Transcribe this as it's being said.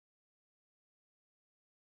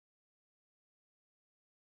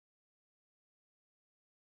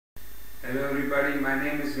Hello everybody, my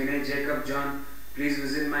name is Vinay Jacob John. Please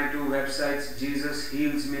visit my two websites,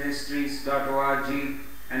 JesusHealsMinistries.org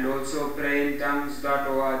and also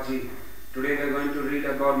PrayInTongues.org. Today we are going to read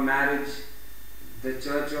about marriage, the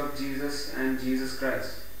Church of Jesus and Jesus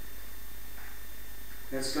Christ.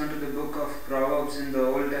 Let's turn to the book of Proverbs in the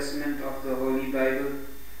Old Testament of the Holy Bible.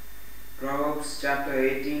 Proverbs chapter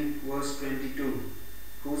 18 verse 22.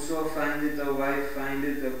 Whoso findeth a wife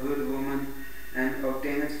findeth a good woman, and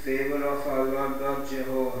obtaineth favor of our Lord God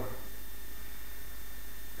Jehovah.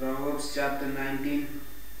 Proverbs chapter 19.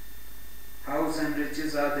 House and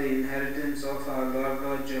riches are the inheritance of our Lord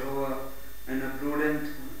God Jehovah, and a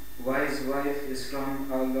prudent, wise wife is from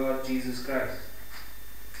our Lord Jesus Christ.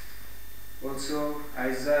 Also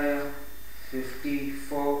Isaiah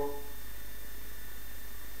 54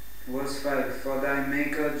 verse 5. For thy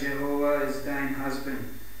Maker Jehovah is thine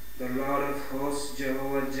husband. The Lord of hosts,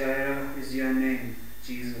 Jehovah Jireh, is your name,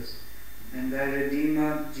 Jesus. And thy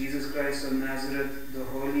Redeemer, Jesus Christ of Nazareth, the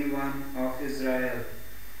Holy One of Israel.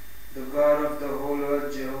 The God of the whole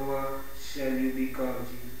earth, Jehovah, shall you be called,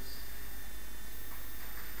 Jesus.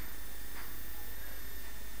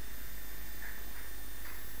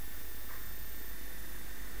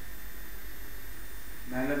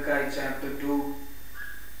 Malachi chapter 2,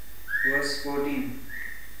 verse 14.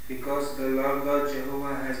 Because the Lord God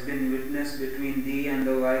Jehovah has been witness between thee and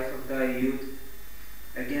the wife of thy youth,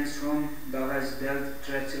 against whom thou hast dealt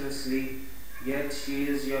treacherously, yet she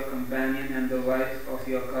is your companion and the wife of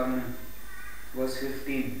your covenant. Verse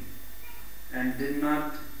 15. And did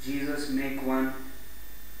not Jesus make one?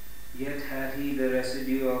 Yet had he the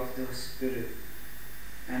residue of the Spirit.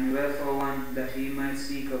 And wherefore one? That he might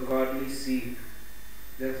seek a godly seed.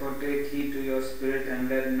 Therefore take heed to your spirit, and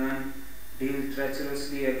let none deal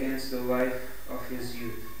treacherously against the wife of his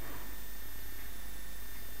youth.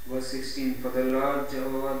 Verse 16. For the Lord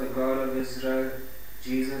Jehovah, the God of Israel,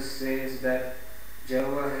 Jesus says that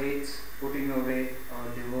Jehovah hates putting away or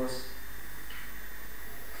divorce.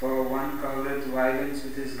 For one covereth violence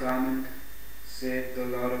with his garment, saith the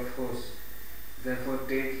Lord of hosts. Therefore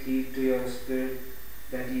take heed to your spirit,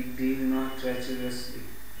 that ye deal not treacherously.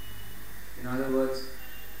 In other words,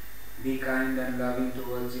 be kind and loving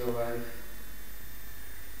towards your wife.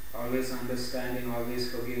 Always understanding, always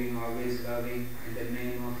forgiving, always loving, in the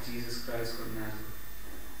name of Jesus Christ of Nazareth.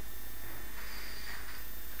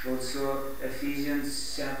 Also,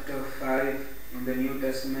 Ephesians chapter 5 in the New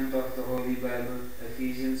Testament of the Holy Bible.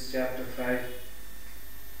 Ephesians chapter 5,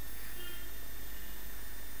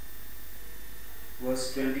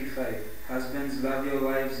 verse 25. Husbands, love your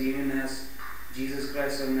wives even as Jesus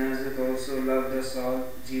Christ of Nazareth also loved us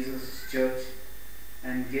all, Jesus' church,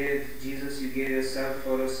 and you gave yourself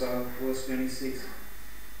for us all. Verse 26.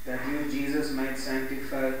 That you, Jesus, might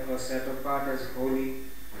sanctify or set apart as holy,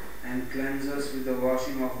 and cleanse us with the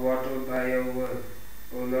washing of water by your word.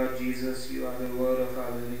 O Lord Jesus, you are the word of our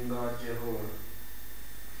living God, Jehovah.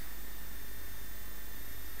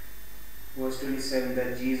 Verse 27.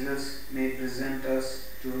 That Jesus may present us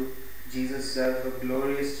to Jesus' self a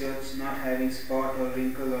glorious church, not having spot or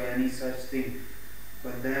wrinkle or any such thing,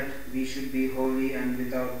 but that we should be holy and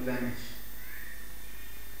without blemish.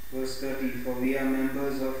 Verse 30. For we are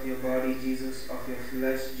members of your body, Jesus, of your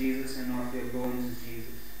flesh, Jesus, and of your bones,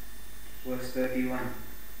 Jesus. Verse 31.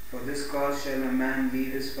 For this cause shall a man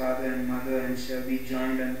leave his father and mother, and shall be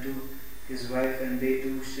joined unto his wife, and they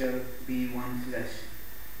two shall be one flesh.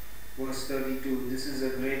 Verse 32. This is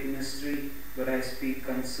a great mystery, but I speak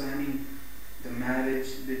concerning the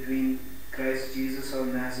marriage between Christ Jesus of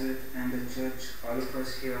Nazareth and the church, all of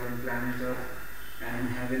us here on planet Earth and in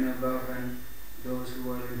heaven above, and those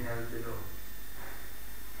who are in hell below.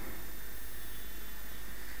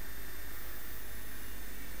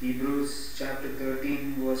 Hebrews chapter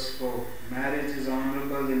 13 verse 4. Marriage is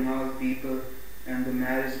honorable in all people, and the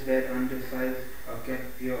marriage bed undefiled are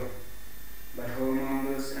kept pure. But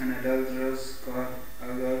whoremongers and adulterers,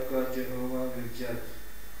 our Lord God Jehovah will judge.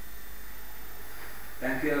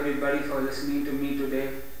 Thank you everybody for listening to me today.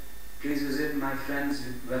 Please visit my friend's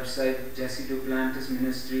website, Jesse Duplantis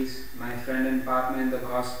Ministries, my friend and partner in the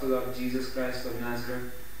gospel of Jesus Christ of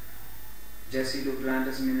Nazareth. Jesse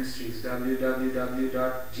Duplantis Ministries,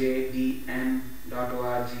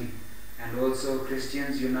 www.jdn.org, and also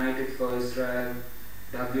Christians United for Israel,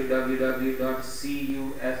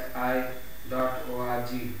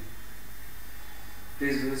 www.cufi.org.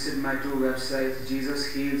 Please visit my two websites,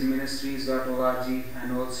 JesusHealsMinistries.org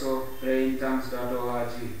and also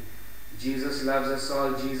PrayInTongues.org. Jesus loves us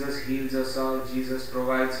all, Jesus heals us all, Jesus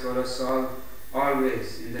provides for us all,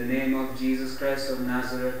 always. In the name of Jesus Christ of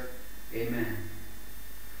Nazareth, amen.